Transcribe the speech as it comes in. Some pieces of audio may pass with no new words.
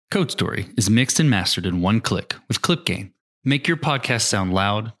Code Story is mixed and mastered in one click with ClipGain. Make your podcast sound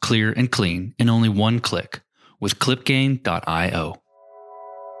loud, clear, and clean in only one click with clipgain.io.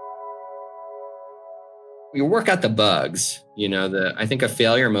 You work out the bugs. I think a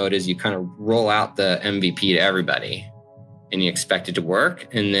failure mode is you kind of roll out the MVP to everybody and you expect it to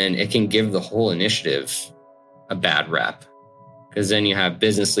work. And then it can give the whole initiative a bad rep. Because then you have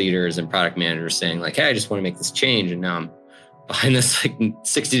business leaders and product managers saying like, hey, I just want to make this change. And now I'm behind this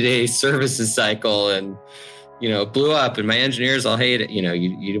 60-day services cycle and, it blew up and my engineers all hate it.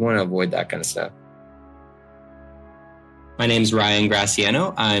 You want to avoid that kind of stuff. My name's Ryan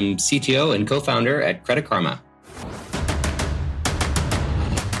Graciano. I'm CTO and co-founder at Credit Karma.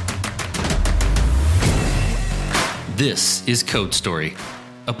 This is Code Story,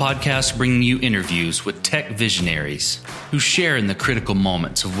 a podcast bringing you interviews with tech visionaries who share in the critical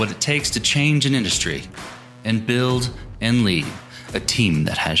moments of what it takes to change an industry and build and lead a team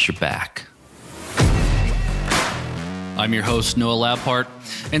that has your back. I'm your host, Noah Lappart,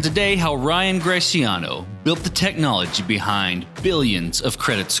 and today how Ryan Graciano built the technology behind billions of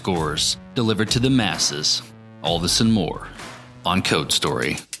credit scores delivered to the masses. All this and more on Code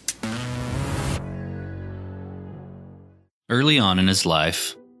Story. Early on in his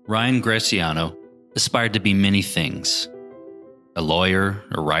life, Ryan Graciano aspired to be many things. A lawyer,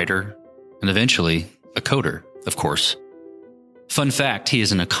 a writer, and eventually a coder, of course. Fun fact, he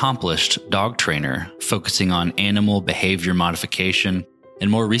is an accomplished dog trainer focusing on animal behavior modification and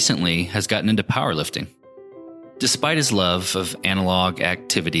more recently has gotten into powerlifting. Despite his love of analog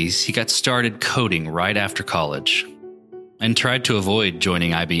activities, he got started coding right after college and tried to avoid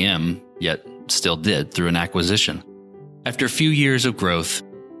joining IBM, yet still did through an acquisition. After a few years of growth,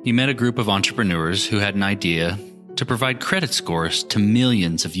 he met a group of entrepreneurs who had an idea to provide credit scores to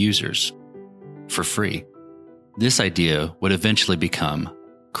millions of users for free. This idea would eventually become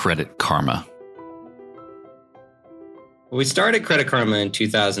Credit Karma. We started Credit Karma in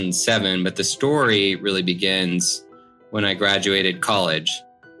 2007, but the story really begins when I graduated college.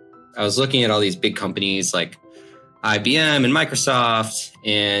 I was looking at all these big companies like IBM and Microsoft,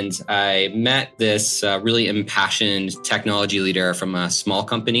 and I met this really impassioned technology leader from a small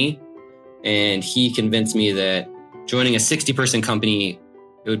company, and he convinced me that joining a 60-person company,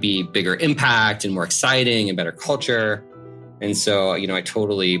 it would be bigger impact and more exciting and better culture. And so, I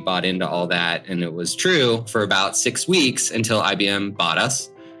totally bought into all that. And it was true for about 6 weeks until IBM bought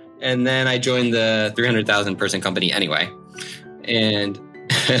us. And then I joined the 300,000 person company anyway. And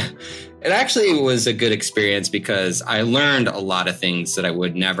it actually was a good experience because I learned a lot of things that I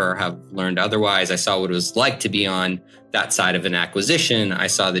would never have learned otherwise. I saw what it was like to be on that side of an acquisition. I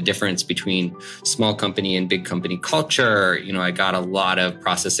saw the difference between small company and big company culture. I got a lot of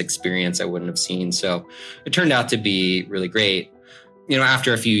process experience I wouldn't have seen. So it turned out to be really great.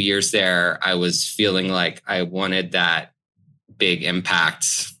 After a few years there, I was feeling like I wanted that big impact,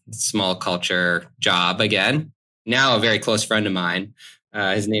 small culture job again. Now a very close friend of mine,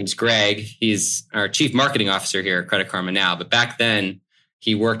 his name's Greg. He's our chief marketing officer here at Credit Karma now. But back then,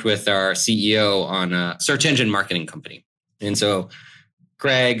 he worked with our CEO on a search engine marketing company. And so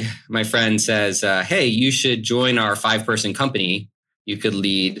Greg, my friend, says, hey, you should join our 5-person company. You could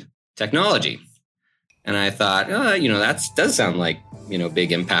lead technology. And I thought, that does sound like,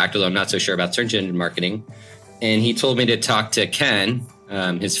 big impact, although I'm not so sure about search engine marketing. And he told me to talk to Ken,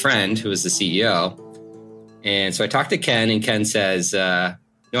 his friend, who was the CEO. And so I talked to Ken, and Ken says, I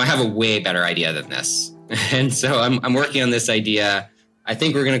have a way better idea than this. And so I'm working on this idea. I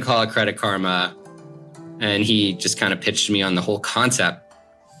think we're going to call it Credit Karma. And he just kind of pitched me on the whole concept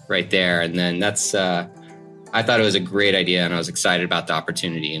right there. And then I thought it was a great idea and I was excited about the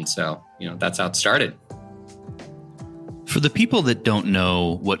opportunity. And so, that's how it started. For the people that don't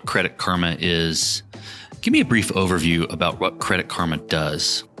know what Credit Karma is, give me a brief overview about what Credit Karma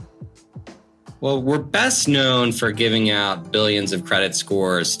does. Well, we're best known for giving out billions of credit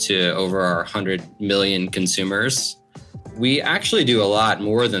scores to over our 100 million consumers. We actually do a lot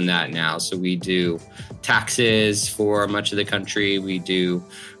more than that now. So we do taxes for much of the country. We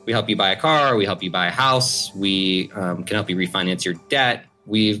help you buy a car. We help you buy a house. We can help you refinance your debt.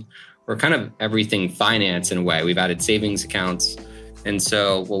 We're kind of everything finance in a way. We've added savings accounts. And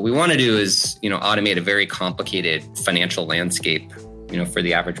so what we want to do is, automate a very complicated financial landscape, for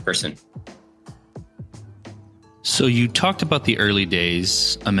the average person. So you talked about the early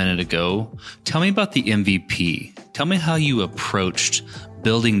days a minute ago. Tell me about the MVP. Tell me how you approached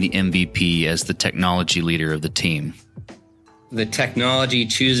building the MVP as the technology leader of the team. The technology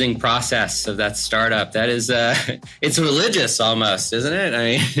choosing process of that startup, that is, it's religious almost, isn't it?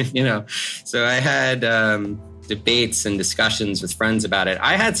 I mean, so I had debates and discussions with friends about it,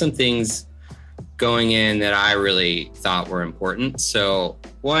 I had some things going in that I really thought were important. So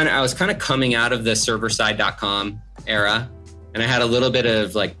one, I was kind of coming out of the server-side.com era, and I had a little bit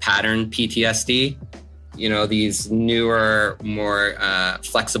of like pattern PTSD. These newer, more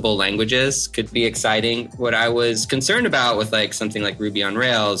flexible languages could be exciting. What I was concerned about with like something like Ruby on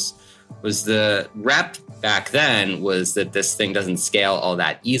Rails was the rep back then was that this thing doesn't scale all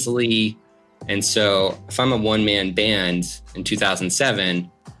that easily. And so if I'm a one-man band in 2007,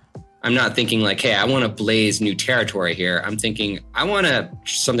 I'm not thinking like, hey, I want to blaze new territory here. I'm thinking I want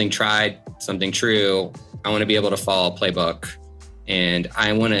something tried, something true. I want to be able to follow a playbook, and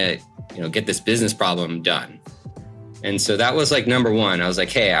I want to, get this business problem done. And so that was like number one. I was like,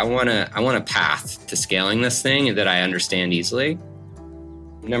 hey, I want a path to scaling this thing that I understand easily.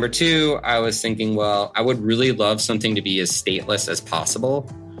 Number two, I was thinking, well, I would really love something to be as stateless as possible,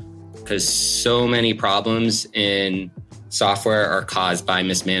 because so many problems in software are caused by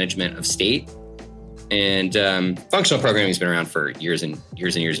mismanagement of state. And functional programming has been around for years and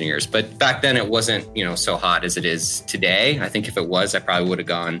years and years and years. But back then it wasn't, so hot as it is today. I think if it was, I probably would have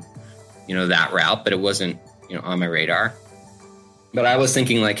gone, that route, but it wasn't, on my radar. But I was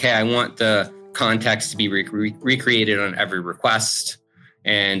thinking like, hey, I want the context to be recreated on every request.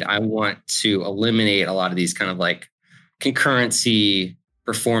 And I want to eliminate a lot of these kind of like concurrency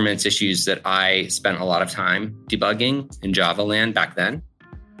performance issues that I spent a lot of time debugging in Java land back then.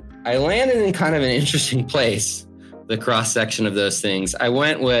 I landed in kind of an interesting place, the cross section of those things. I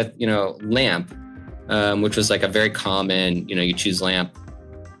went with, LAMP, which was like a very common, you choose LAMP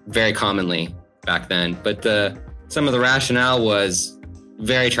very commonly back then. But some of the rationale was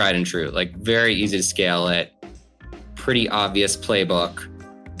very tried and true, like very easy to scale it, pretty obvious playbook.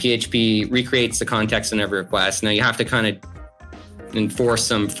 PHP recreates the context in every request. Now you have to kind of enforce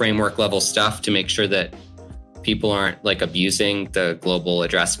some framework level stuff to make sure that people aren't like abusing the global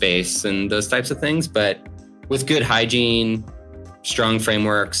address space and those types of things. But with good hygiene, strong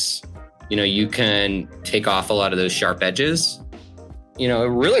frameworks, you can take off a lot of those sharp edges. It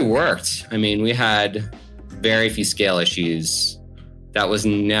really worked. I mean, we had very few scale issues. That was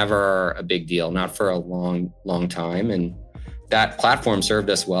never a big deal, not for a long, long time. And that platform served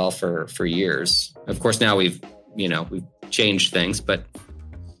us well for years. Of course, now we've changed things, but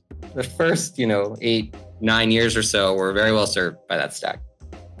the first, 8-9 years or so were very well served by that stack.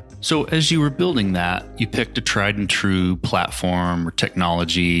 So as you were building that, you picked a tried and true platform or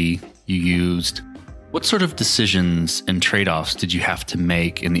technology you used. What sort of decisions and trade-offs did you have to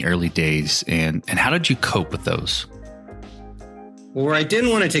make in the early days, and how did you cope with those? Well, where I didn't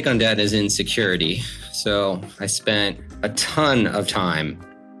want to take on debt is in security. So I spent a ton of time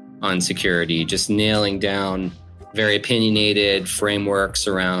on security, just nailing down very opinionated frameworks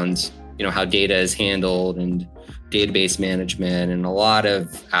around, how data is handled and database management and a lot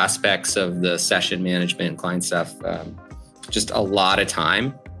of aspects of the session management and client stuff. Just a lot of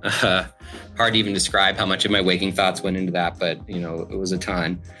time. Hard to even describe how much of my waking thoughts went into that, but it was a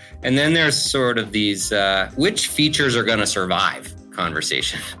ton. And then there's sort of these which features are going to survive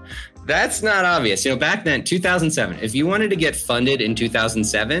conversation. That's not obvious. Back then, 2007, if you wanted to get funded in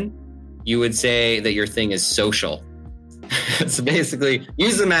 2007, you would say that your thing is social. So basically,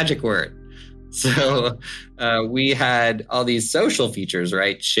 use the magic word. So we had all these social features,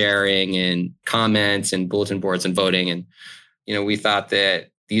 right? Sharing and comments and bulletin boards and voting. And, we thought that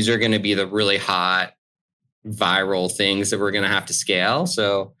these are going to be the really hot viral things that we're going to have to scale.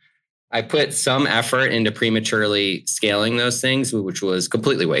 So I put some effort into prematurely scaling those things, which was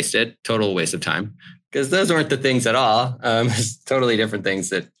completely wasted, total waste of time, because those weren't the things at all. Totally different things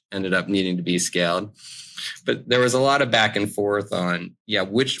that ended up needing to be scaled. But there was a lot of back and forth on,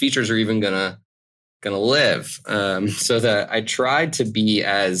 which features are even gonna live. So that I tried to be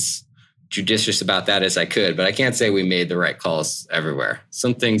as judicious about that as I could, but I can't say we made the right calls everywhere.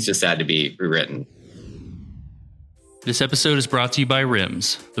 Some things just had to be rewritten. This episode is brought to you by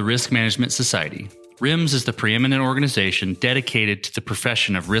RIMS, the Risk Management Society. RIMS is the preeminent organization dedicated to the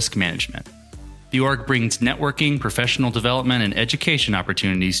profession of risk management. The org brings networking, professional development, and education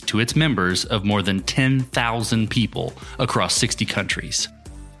opportunities to its members of more than 10,000 people across 60 countries.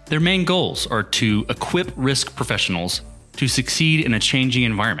 Their main goals are to equip risk professionals to succeed in a changing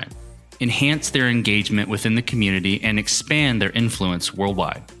environment, enhance their engagement within the community, and expand their influence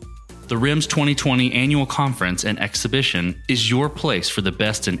worldwide. The RIMS 2020 Annual Conference and Exhibition is your place for the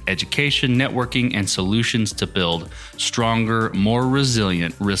best in education, networking, and solutions to build stronger, more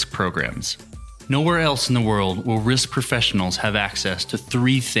resilient risk programs. Nowhere else in the world will risk professionals have access to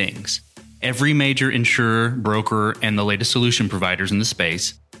three things: every major insurer, broker, and the latest solution providers in the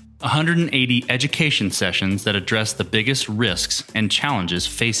space, 180 education sessions that address the biggest risks and challenges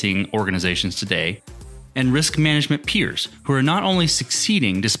facing organizations today, and risk management peers who are not only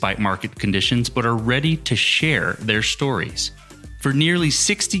succeeding despite market conditions, but are ready to share their stories. For nearly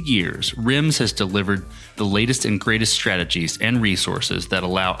 60 years, RIMS has delivered the latest and greatest strategies and resources that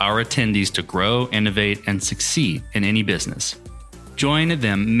allow our attendees to grow, innovate, and succeed in any business. Join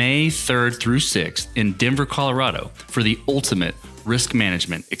them May 3rd through 6th in Denver, Colorado for the ultimate risk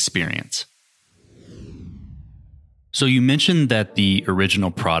management experience. So you mentioned that the original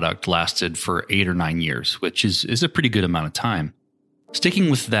product lasted for 8 or 9 years, which is a pretty good amount of time.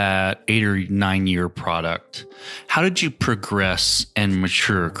 Sticking with that 8 or 9 year product, how did you progress and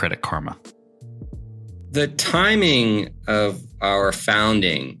mature Credit Karma? The timing of our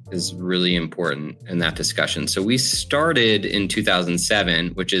founding is really important in that discussion. So we started in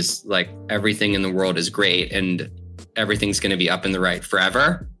 2007, which is like everything in the world is great and everything's going to be up and the right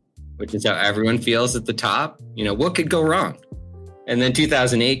forever, which is how everyone feels at the top. What could go wrong? And then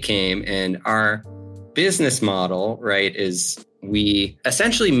 2008 came, and our business model, right, is we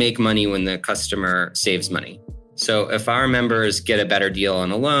essentially make money when the customer saves money. So if our members get a better deal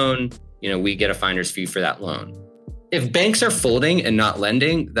on a loan, we get a finder's fee for that loan. If banks are folding and not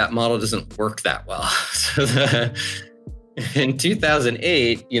lending, that model doesn't work that well. So in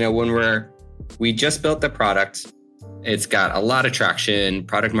 2008, when we just built the product, it's got a lot of traction.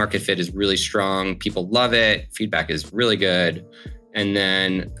 Product market fit is really strong. People love it. Feedback is really good. And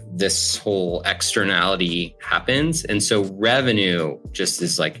then this whole externality happens. And so revenue just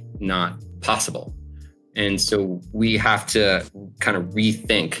is like not possible. And so we have to kind of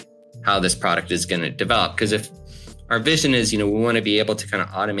rethink how this product is going to develop. Because if our vision is, we want to be able to kind of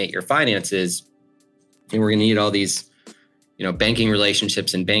automate your finances, and we're going to need all these, banking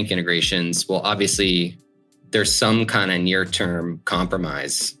relationships and bank integrations. Well, obviously, there's some kind of near-term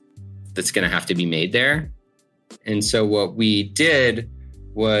compromise that's going to have to be made there. And so what we did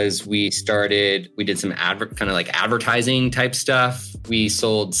was we did some advertising type stuff. We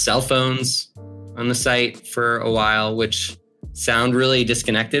sold cell phones on the site for a while, which sound really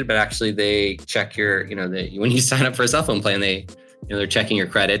disconnected, but actually they check your, when you sign up for a cell phone plan, they're checking your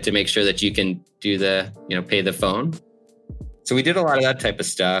credit to make sure that you can do pay the phone. So we did a lot of that type of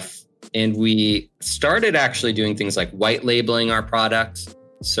stuff. And we started actually doing things like white labeling our product.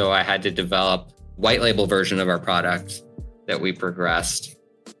 So I had to develop white label version of our product that we progressed.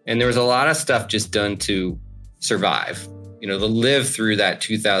 And there was a lot of stuff just done to survive, to live through that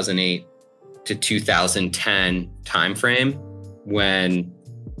 2008 to 2010 timeframe when,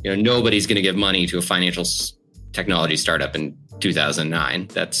 nobody's going to give money to a financial technology startup in 2009.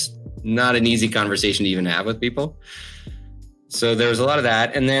 That's not an easy conversation to even have with people. So there was a lot of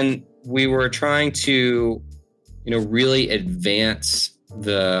that. And then we were trying to, really advance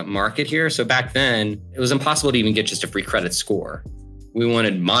the market here. So back then, it was impossible to even get just a free credit score. We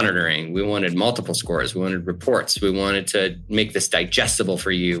wanted monitoring. We wanted multiple scores. We wanted reports. We wanted to make this digestible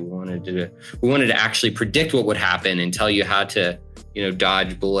for you. We wanted to actually predict what would happen and tell you how to,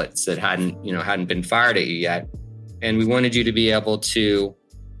 dodge bullets that hadn't been fired at you yet. And we wanted you to be able to,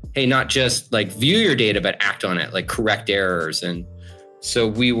 hey, not just like view your data, but act on it, like correct errors. And so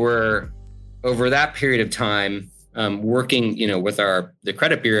we were, over that period of time, working, with the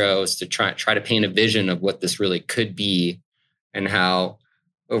credit bureaus to try to paint a vision of what this really could be and how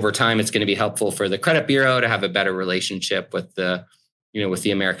over time it's going to be helpful for the credit bureau to have a better relationship with the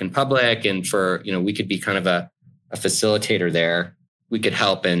American public. And for, we could be kind of a facilitator there. We could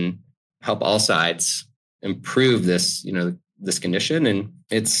help all sides improve this, this condition. And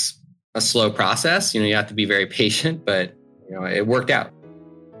it's a slow process. You have to be very patient, but it worked out.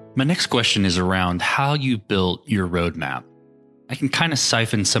 My next question is around how you built your roadmap. I can kind of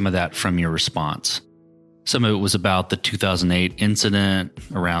siphon some of that from your response. Some of it was about the 2008 incident,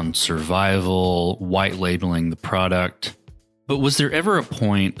 around survival, white labeling the product. But was there ever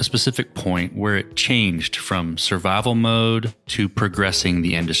a specific point where it changed from survival mode to progressing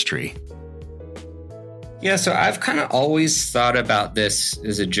the industry? Yeah, so I've kind of always thought about this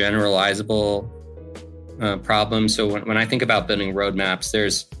as a generalizable problem. So when I think about building roadmaps,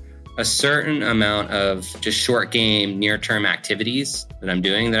 there's a certain amount of just short game, near-term activities that I'm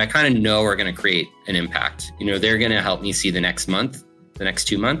doing that I kind of know are going to create an impact. They're going to help me see the next month, the next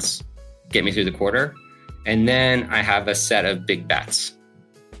 2 months, get me through the quarter. And then I have a set of big bets.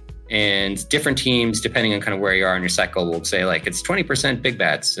 And different teams, depending on kind of where you are in your cycle, will say like it's 20% big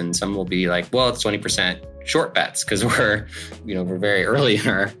bets. And some will be like, well, it's 20% short bets because we're very early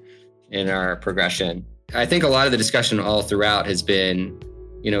in our progression. I think a lot of the discussion all throughout has been,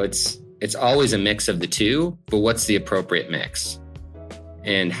 it's always a mix of the two, but what's the appropriate mix?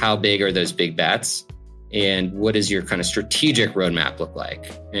 and how big are those big bets? And what does your kind of strategic roadmap look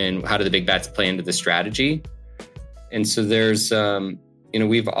like? And how do the big bets play into the strategy? And so there's,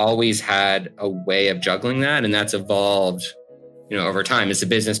 we've always had a way of juggling that, and that's evolved, over time. As the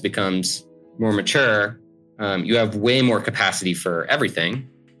business becomes more mature, you have way more capacity for everything,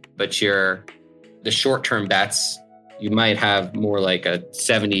 but the short-term bets, you might have more like a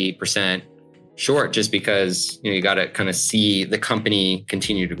 70% short, just because, you got to kind of see the company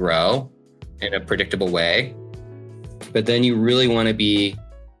continue to grow in a predictable way. But then you really want to be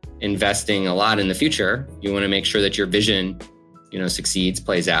investing a lot in the future. You want to make sure that your vision, succeeds,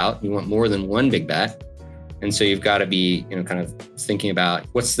 plays out. You want more than one big bet. And so you've got to be, kind of thinking about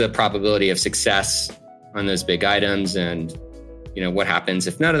what's the probability of success on those big items, and, what happens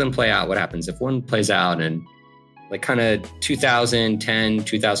if none of them play out? What happens if one plays out? And like kind of 2010,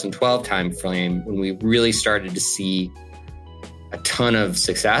 2012 timeframe, when we really started to see a ton of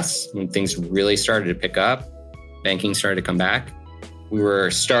success, when things really started to pick up, banking started to come back, we were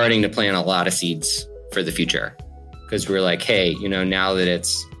starting to plant a lot of seeds for the future, because we were like, hey, now that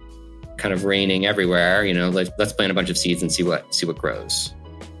it's kind of raining everywhere, let's plant a bunch of seeds and see what grows.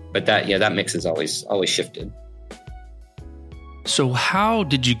 But that mix has always shifted. So how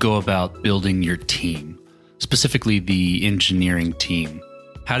did you go about building your team, specifically the engineering team?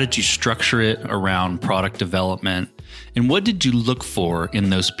 How did you structure it around product development? And what did you look for in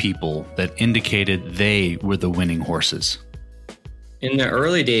those people that indicated they were the winning horses? In the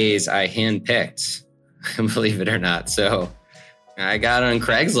early days, I handpicked, believe it or not. So I got on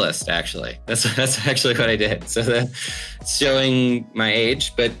Craigslist, actually. That's actually what I did. So that's showing my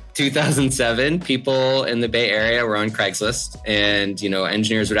age, but 2007, people in the Bay Area were on Craigslist, and,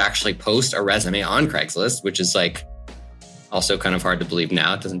 engineers would actually post a resume on Craigslist, which is like also kind of hard to believe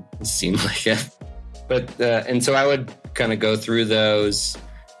now. It doesn't seem like it. But, and so I would kind of go through those,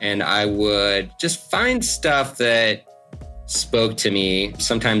 and I would just find stuff that spoke to me.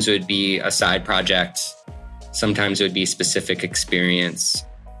 Sometimes it would be a side project. Sometimes it would be specific experience.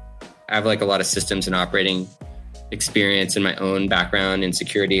 I have like a lot of systems and operating experience in my own background and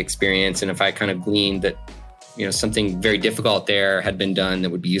security experience. And if I kind of gleaned that, something very difficult there had been done that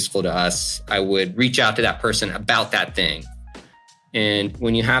would be useful to us, I would reach out to that person about that thing. And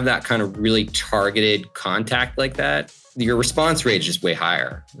when you have that kind of really targeted contact like that, your response rate is just way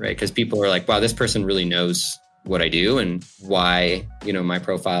higher, right? Because people are like, wow, this person really knows what I do and why, my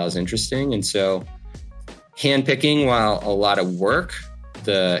profile is interesting. And so handpicking, while a lot of work,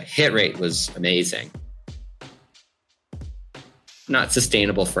 the hit rate was amazing. Not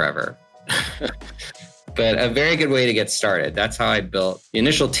sustainable forever, but a very good way to get started. That's how I built the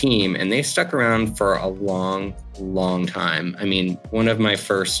initial team, and they stuck around for a long, long time. I mean, one of my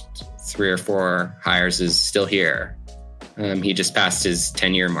first 3 or 4 hires is still here. He just passed his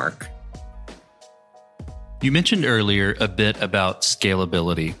 10-year mark. You mentioned earlier a bit about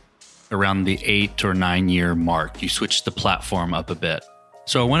scalability. Around the 8 or 9 year mark, you switched the platform up a bit.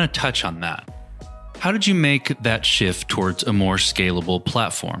 So I want to touch on that. How did you make that shift towards a more scalable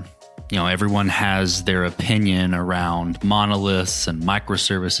platform? Everyone has their opinion around monoliths and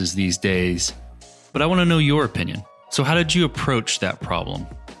microservices these days, but I want to know your opinion. So how did you approach that problem?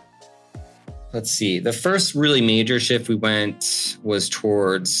 Let's see. The first really major shift we went was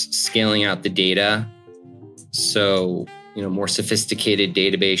towards scaling out the data. So, more sophisticated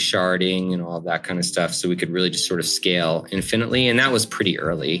database sharding and all of that kind of stuff, so we could really just sort of scale infinitely. And that was pretty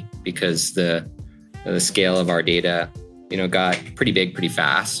early, because the scale of our data, got pretty big pretty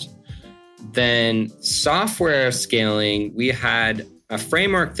fast. Then software scaling, we had a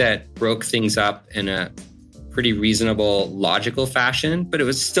framework that broke things up in a pretty reasonable, logical fashion, but it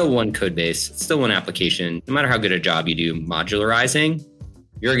was still one code base. It's still one application. No matter how good a job you do modularizing,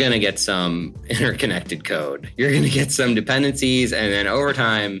 you're going to get some interconnected code. You're going to get some dependencies. And then over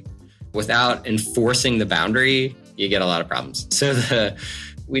time, without enforcing the boundary, you get a lot of problems. So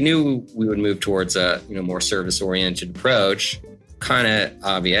we knew we would move towards a more service-oriented approach. Kind of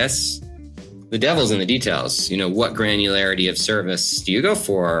obvious. The devil's in the details. What granularity of service do you go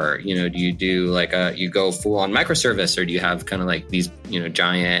for? Do you do you go full on microservice, or do you have kind of like these,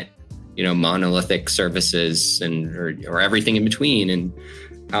 giant, monolithic services or everything in between? And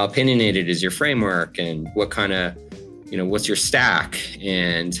how opinionated is your framework, and what kind of, what's your stack,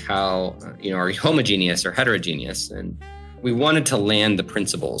 and how, are you homogeneous or heterogeneous? And we wanted to land the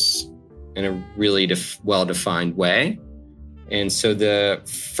principles in a really well-defined way. And so the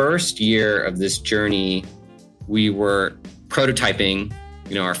first year of this journey, we were prototyping,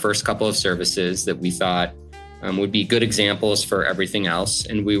 our first couple of services that we thought would be good examples for everything else.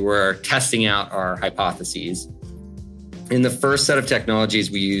 And we were testing out our hypotheses. In the first set of technologies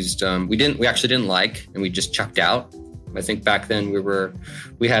we used, we actually didn't like, and we just chucked out. I think back then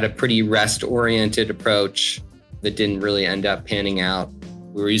we had a pretty REST-oriented approach that didn't really end up panning out.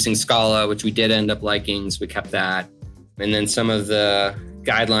 We were using Scala, which we did end up liking, so we kept that. And then some of the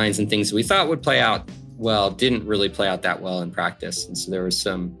guidelines and things we thought would play out well didn't really play out that well in practice. And so there was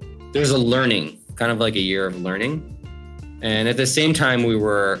a learning, kind of like a year of learning. And at the same time, we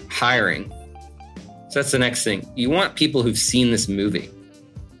were hiring. So that's the next thing. You want people who've seen this movie.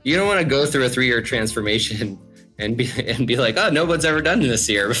 You don't want to go through a 3-year transformation and be like, oh, nobody's ever done this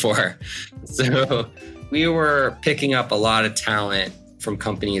here before. So we were picking up a lot of talent from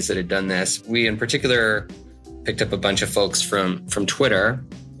companies that had done this. We, in particular, picked up a bunch of folks from Twitter.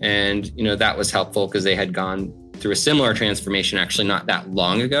 And, that was helpful because they had gone through a similar transformation actually not that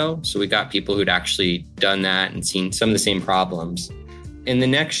long ago. So we got people who'd actually done that and seen some of the same problems. In the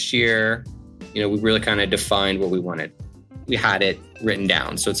next year, we really kind of defined what we wanted. We had it written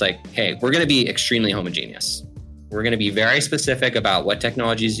down. So it's like, hey, we're going to be extremely homogeneous. We're going to be very specific about what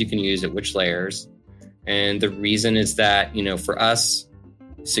technologies you can use at which layers. And the reason is that, for us,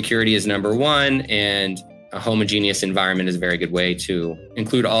 security is number one, and a homogeneous environment is a very good way to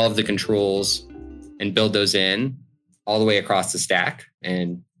include all of the controls and build those in all the way across the stack.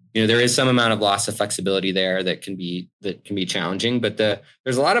 And, there is some amount of loss of flexibility there that can be challenging, but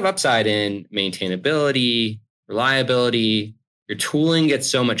there's a lot of upside in maintainability, reliability. Your tooling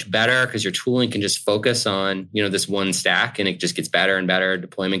gets so much better because your tooling can just focus on, this one stack, and it just gets better and better.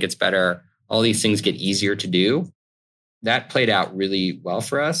 Deployment gets better. All these things get easier to do. That played out really well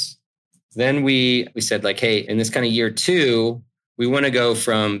for us. Then we said like, hey, in this kind of year 2, we want to go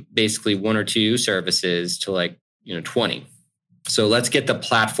from basically 1 or 2 services to 20. So let's get the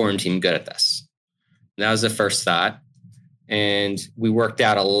platform team good at this. That was the first thought. And we worked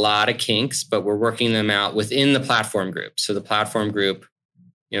out a lot of kinks, but we're working them out within the platform group. So the platform group,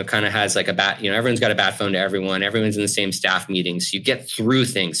 kind of has like everyone's got a bat phone to everyone. Everyone's in the same staff meetings. So you get through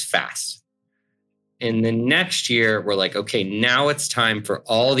things fast. And the next year, we're like, okay, now it's time for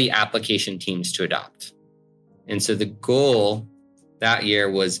all the application teams to adopt. And so the goal that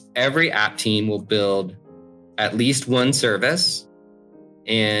year was every app team will build at least one service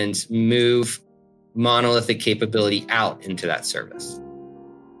and move monolithic capability out into that service.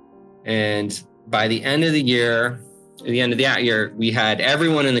 And by the end of the year, at the end of that year, we had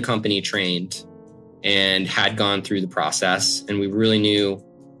everyone in the company trained and had gone through the process. And we really knew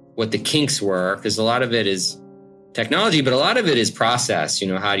what the kinks were, because a lot of it is technology, but a lot of it is process.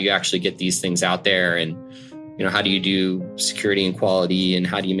 How do you actually get these things out there? And, how do you do security and quality? And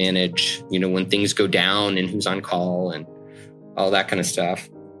how do you manage, when things go down and who's on call and all that kind of stuff.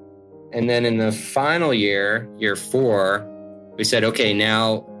 And then in the final year 4, we said, okay,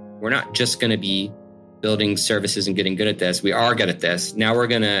 now we're not just going to be building services and getting good at this. We are good at this. Now we're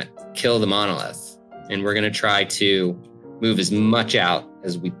going to kill the monolith, and we're going to try to move as much out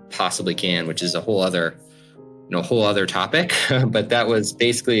as we possibly can, which is a whole other topic. But that was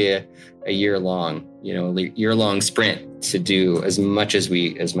basically a year-long sprint to do as much as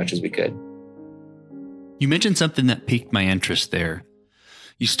we could. You mentioned something that piqued my interest there.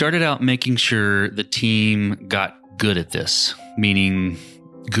 You started out making sure the team got good at this, meaning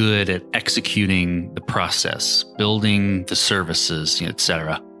good at executing the process, building the services,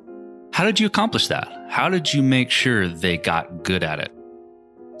 etc. How did you accomplish that? How did you make sure they got good at it?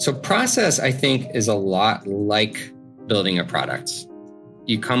 So process, I think, is a lot like building a product.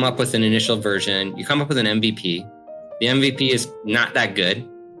 You come up with an initial version, you come up with an MVP. The MVP is not that good,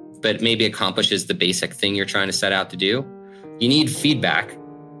 but maybe accomplishes the basic thing you're trying to set out to do. You need feedback.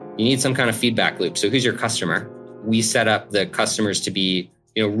 You need some kind of feedback loop. So who's your customer? We set up the customers to be,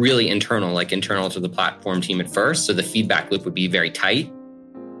 really internal to the platform team at first. So the feedback loop would be very tight.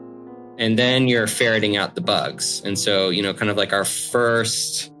 And then you're ferreting out the bugs. And so, kind of like our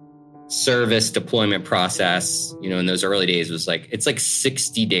first service deployment process, in those early days was it's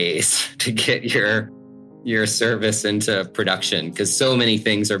 60 days to get your service into production, because so many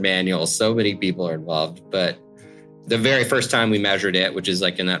things are manual, so many people are involved. But the very first time we measured it, which is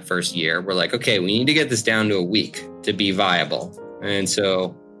in that first year, we're like, okay, we need to get this down to a week to be viable. And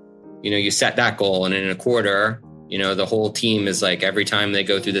so, you set that goal, and in a quarter, the whole team is every time they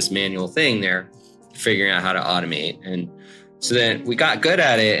go through this manual thing, they're figuring out how to automate. And so then we got good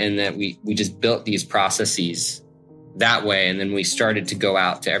at it, and that we just built these processes that way. And then we started to go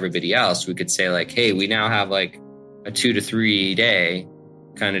out to everybody else. We could say hey, we now have a 2 to 3 day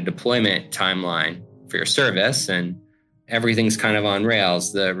kind of deployment timeline for your service, and everything's kind of on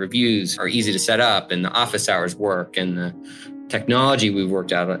rails. The reviews are easy to set up, and the office hours work, and the technology we've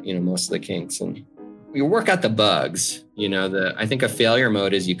worked out, most of the kinks. And you work out the bugs. I think a failure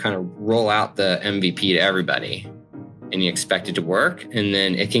mode is you kind of roll out the MVP to everybody and you expect it to work. And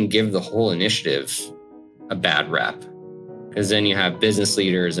then it can give the whole initiative a bad rep. Because then you have business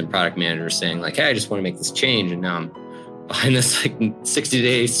leaders and product managers saying like, hey, I just want to make this change. And now I'm behind this like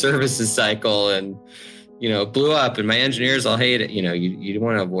 60-day services cycle and, it blew up and my engineers all hate it. You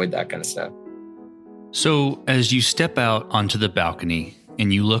want to avoid that kind of stuff. So as you step out onto the balcony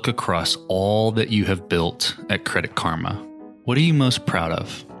and you look across all that you have built at Credit Karma, what are you most proud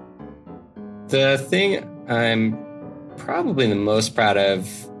of? The thing I'm probably the most proud of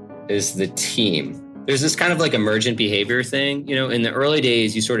is the team. There's this kind of like emergent behavior thing. In the early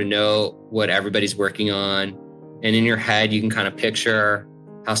days, you sort of know what everybody's working on. And in your head, you can kind of picture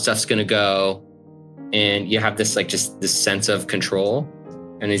how stuff's going to go. And you have this like just this sense of control.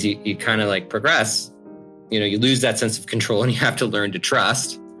 And as you kind of like progress, you lose that sense of control and you have to learn to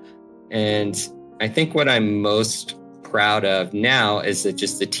trust. And I think what I'm most proud of now is that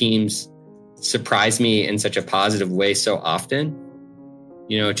just the teams surprise me in such a positive way so often.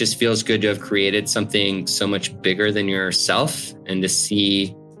 It just feels good to have created something so much bigger than yourself and to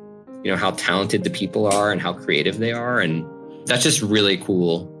see, how talented the people are and how creative they are. And that's just really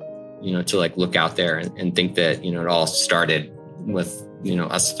cool, to like look out there and think that, it all started with,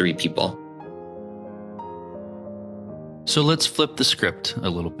 us three people. So let's flip the script a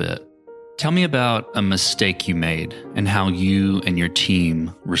little bit. Tell me about a mistake you made and how you and your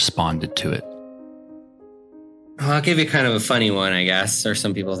team responded to it. I'll give you kind of a funny one, I guess, or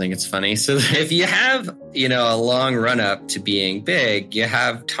some people think it's funny. So if you have, a long run up to being big, you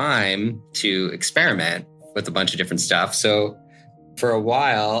have time to experiment with a bunch of different stuff. So for a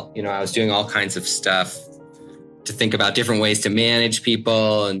while, I was doing all kinds of stuff to think about different ways to manage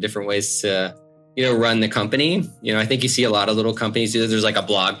people and different ways to run the company. I think you see a lot of little companies do. There's like a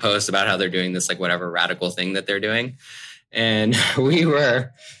blog post about how they're doing this, like whatever radical thing that they're doing. And we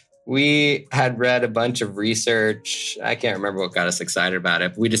had read a bunch of research. I can't remember what got us excited about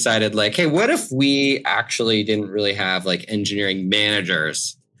it. But we decided like, hey, what if we actually didn't really have like engineering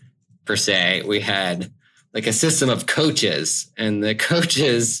managers per se? We had like a system of coaches, and the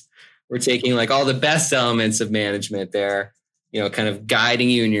coaches were taking like all the best elements of management there, kind of guiding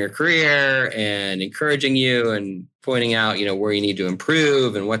you in your career and encouraging you and pointing out, where you need to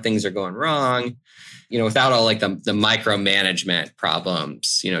improve and what things are going wrong, without all like the micromanagement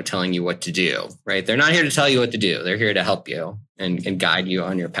problems, telling you what to do, right? They're not here to tell you what to do. They're here to help you and guide you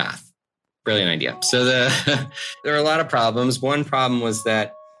on your path. Brilliant idea. So there are a lot of problems. One problem was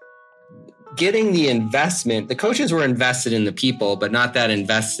that getting the investment, the coaches were invested in the people, but not that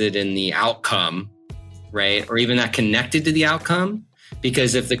invested in the outcome, right? Or even that connected to the outcome.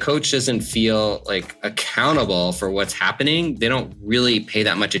 Because if the coach doesn't feel like accountable for what's happening, they don't really pay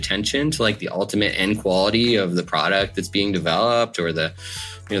that much attention to like the ultimate end quality of the product that's being developed or the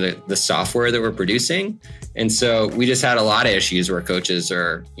software that we're producing. And so we just had a lot of issues where coaches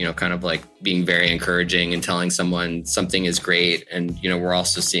are, kind of like being very encouraging and telling someone something is great. And, we're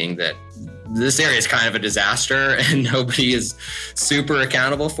also seeing that this area is kind of a disaster and nobody is super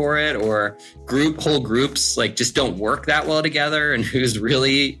accountable for it, or whole groups like just don't work that well together. And who's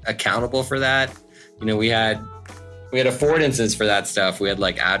really accountable for that? We had affordances for that stuff. We had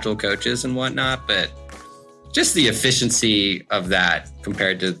like agile coaches and whatnot, but just the efficiency of that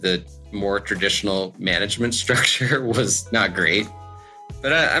compared to the more traditional management structure was not great.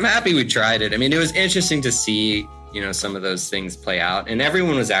 But I'm happy we tried it. I mean, it was interesting to see, some of those things play out. And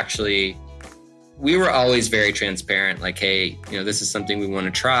everyone was actually, we were always very transparent, like, hey, this is something we want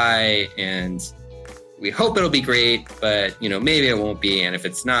to try and we hope it'll be great, but, maybe it won't be. And if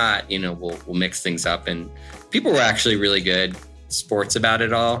it's not, we'll mix things up. And people were actually really good sports about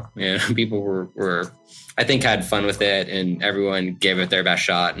it all. People were, I think, had fun with it and everyone gave it their best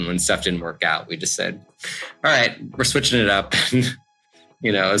shot. And when stuff didn't work out, we just said, all right, we're switching it up. And,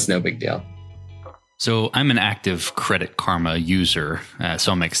 it's no big deal. So I'm an active Credit Karma user,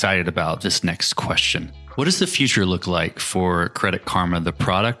 so I'm excited about this next question. What does the future look like for Credit Karma, the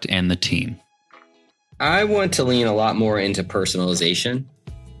product and the team? I want to lean a lot more into personalization.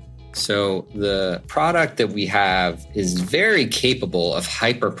 So the product that we have is very capable of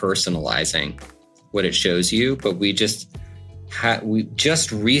hyper-personalizing what it shows you, but we just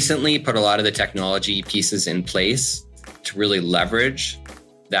recently put a lot of the technology pieces in place to really leverage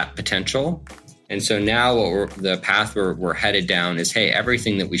that potential. And so now the path we're headed down is, hey,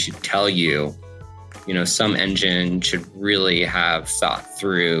 everything that we should tell you, some engine should really have thought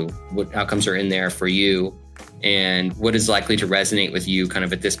through what outcomes are in there for you and what is likely to resonate with you kind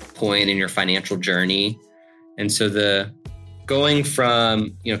of at this point in your financial journey. And so the going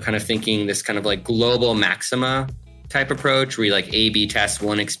from, kind of thinking this kind of like global maxima type approach where you like A/B test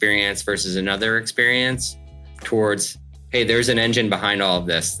one experience versus another experience towards, hey, there's an engine behind all of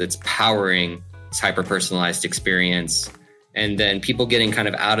this that's powering this hyper-personalized experience. And then people getting kind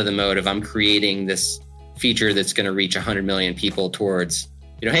of out of the mode of I'm creating this feature that's going to reach 100 million people towards,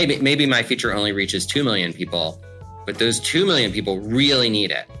 hey, maybe my feature only reaches 2 million people, but those 2 million people really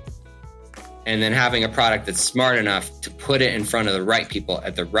need it. And then having a product that's smart enough to put it in front of the right people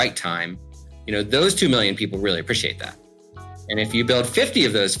at the right time, those 2 million people really appreciate that. And if you build 50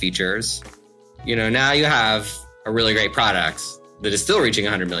 of those features, now you have a really great product that is still reaching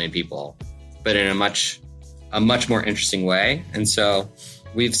 100 million people, but in a much more interesting way. And so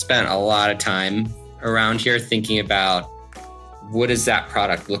we've spent a lot of time around here thinking about what does that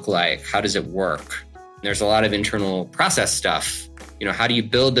product look like? How does it work? There's a lot of internal process stuff. How do you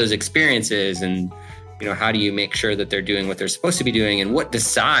build those experiences, and how do you make sure that they're doing what they're supposed to be doing, and what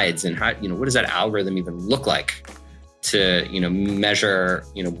decides, and how, what does that algorithm even look like to, measure,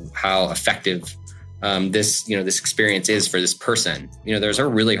 how effective this experience is for this person. Those are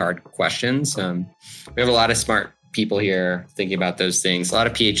really hard questions. We have a lot of smart people here thinking about those things, a lot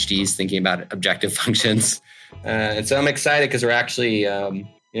of PhDs thinking about objective functions. And so I'm excited because we're actually,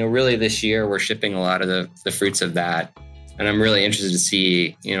 really this year, we're shipping a lot of the fruits of that. And I'm really interested to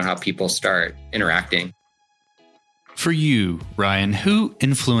see, how people start interacting. For you, Ryan, who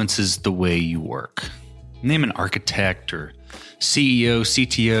influences the way you work? Name an architect or CEO,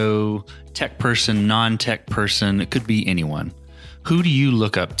 CTO, tech person, non-tech person. It could be anyone. Who do you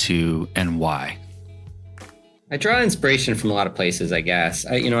look up to and why? I draw inspiration from a lot of places, I guess.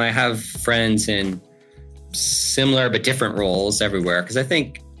 I have friends in similar but different roles everywhere, because I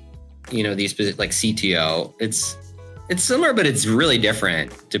think, these like CTO, it's similar, but it's really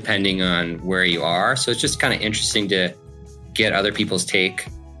different depending on where you are. So it's just kind of interesting to get other people's take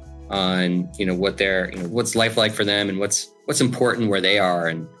on, what their, what's life like for them, and what's important where they are,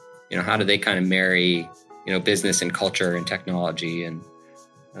 and, how do they kind of marry, business and culture and technology. And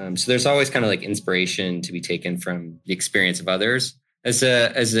so there's always kind of like inspiration to be taken from the experience of others. As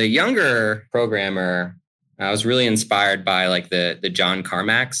a younger programmer, I was really inspired by like the John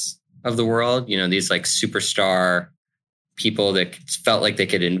Carmacks of the world, these like superstar people that felt like they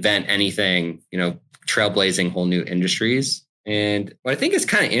could invent anything, trailblazing whole new industries. And what I think is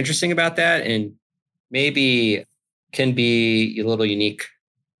kind of interesting about that, and maybe can be a little unique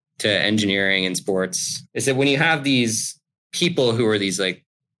to engineering and sports, is that when you have these people who are these like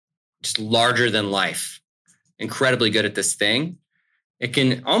just larger than life, incredibly good at this thing, it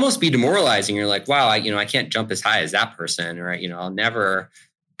can almost be demoralizing. You're like, wow, I can't jump as high as that person, or, I'll never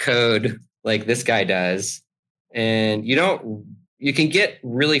code like this guy does. And you can get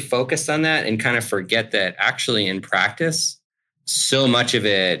really focused on that and kind of forget that actually in practice, so much of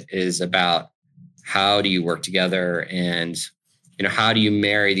it is about how do you work together, and, how do you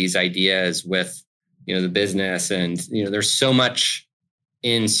marry these ideas with, the business. And, there's so much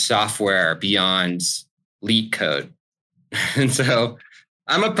in software beyond leak code. And so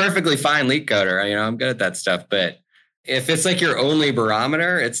I'm a perfectly fine leak coder. I'm good at that stuff. But if it's like your only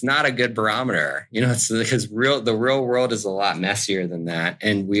barometer, it's not a good barometer. It's because the real world is a lot messier than that.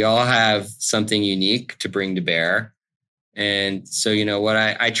 And we all have something unique to bring to bear. And so, what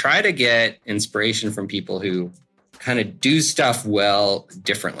I try to get inspiration from people who kind of do stuff well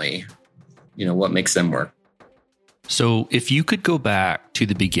differently, what makes them work. So if you could go back to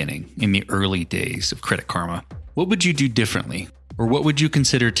the beginning in the early days of Credit Karma, what would you do differently? Or what would you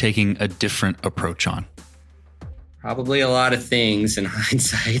consider taking a different approach on? Probably a lot of things in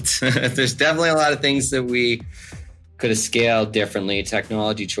hindsight. There's definitely a lot of things that we could have scaled differently,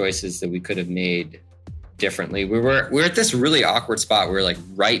 technology choices that we could have made differently. We're at this really awkward spot. We're like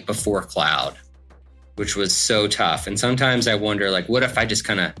right before cloud, which was so tough. And sometimes I wonder, like, what if I just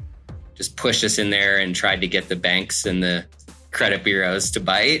kind of just pushed us in there and tried to get the banks and the credit bureaus to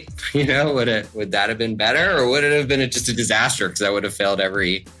bite? Would that have been better, or would it have been just a disaster because I would have failed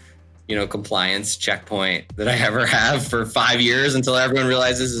every compliance checkpoint that I ever have for 5 years until everyone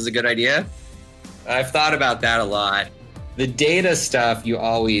realizes this is a good idea? I've thought about that a lot. The data stuff, you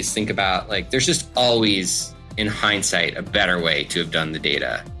always think about, like, there's just always, in hindsight, a better way to have done the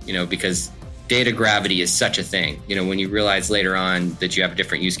data, because data gravity is such a thing. When you realize later on that you have a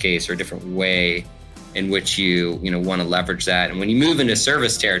different use case or a different way in which you want to leverage that. And when you move into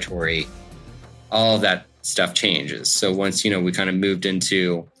service territory, all of that stuff changes. So once, we kind of moved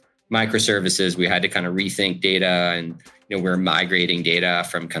into microservices, we had to kind of rethink data, and we're migrating data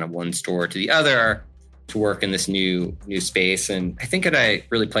from kind of one store to the other to work in this new space. And I think that I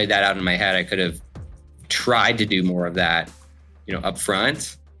really played that out in my head. I could have tried to do more of that up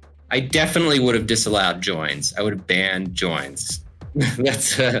front, I definitely would have disallowed joins. I would have banned joins.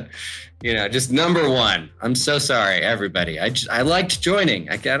 That's, just number one. I'm so sorry, everybody. I liked joining.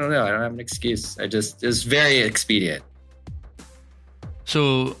 I don't know. I don't have an excuse. It's very expedient.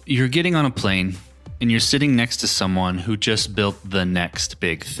 So you're getting on a plane and you're sitting next to someone who just built the next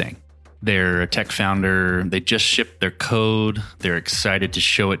big thing. They're a tech founder. They just shipped their code. They're excited to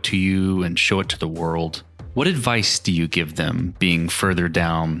show it to you and show it to the world. What advice do you give them being further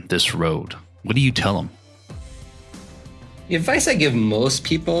down this road? What do you tell them? The advice I give most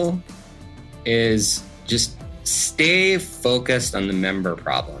people is just stay focused on the member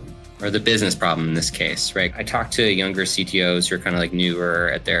problem, or the business problem in this case, right? I talk to younger CTOs who are kind of like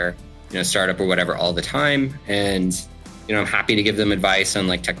newer at their startup or whatever all the time. And, I'm happy to give them advice on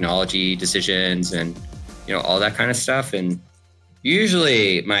like technology decisions and, all that kind of stuff. And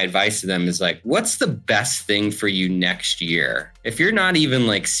usually my advice to them is like, what's the best thing for you next year? If you're not even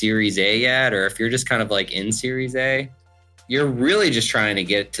like Series A yet, or if you're just kind of like in Series A, you're really just trying to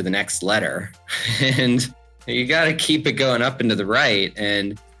get to the next letter. And you got to keep it going up and to the right.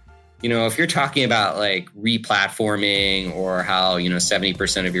 And, if you're talking about like re-platforming or how,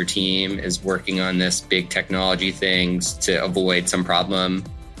 70% of your team is working on this big technology things to avoid some problem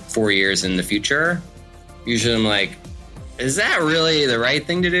 4 years in the future, usually I'm like, is that really the right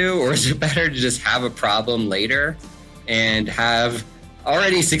thing to do? Or is it better to just have a problem later and have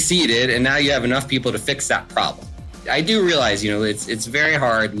already succeeded and now you have enough people to fix that problem? I do realize, it's very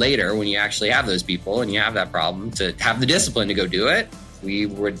hard later when you actually have those people and you have that problem to have the discipline to go do it. We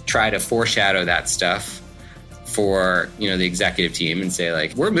would try to foreshadow that stuff for, the executive team and say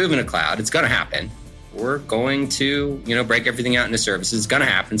like, we're moving to cloud. It's going to happen. We're going to, break everything out into services. It's going to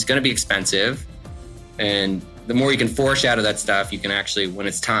happen. It's going to be expensive. And the more you can foreshadow that stuff, you can actually, when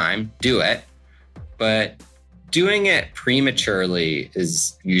it's time, do it. But doing it prematurely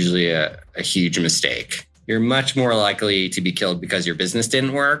is usually a huge mistake. You're much more likely to be killed because your business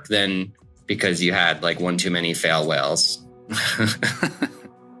didn't work than because you had like one too many fail whales. Well,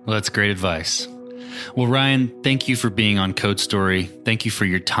 that's great advice. Well, Ryan, thank you for being on Code Story. Thank you for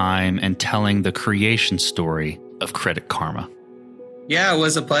your time and telling the creation story of Credit Karma. Yeah, it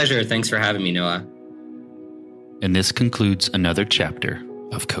was a pleasure. Thanks for having me, Noah. And this concludes another chapter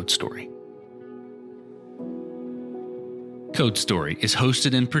of Code Story. Code Story is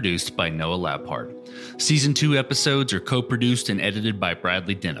hosted and produced by Noah Labhart. Season 2 episodes are co-produced and edited by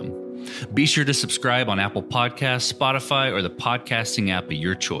Bradley Denham. Be sure to subscribe on Apple Podcasts, Spotify, or the podcasting app of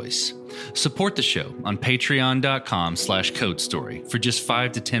your choice. Support the show on patreon.com/codestory for just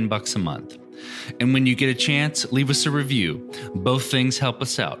 $5 to $10 a month. And when you get a chance, leave us a review. Both things help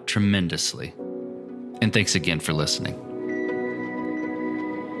us out tremendously. And thanks again for listening.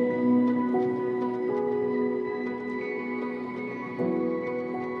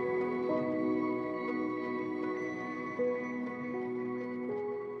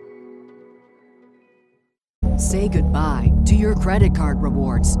 Say goodbye to your credit card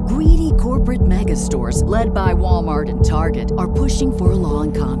rewards. Greedy corporate mega stores, led by Walmart and Target, are pushing for a law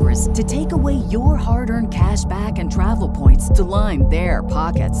in Congress to take away your hard-earned cash back and travel points to line their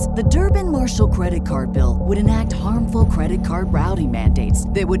pockets. The Durbin-Marshall credit card bill would enact harmful credit card routing mandates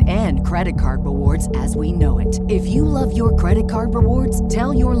that would end credit card rewards as we know it. If you love your credit card rewards,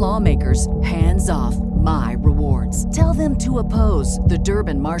 tell your lawmakers, hands off my rewards. Tell them to oppose the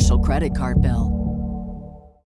Durbin-Marshall credit card bill.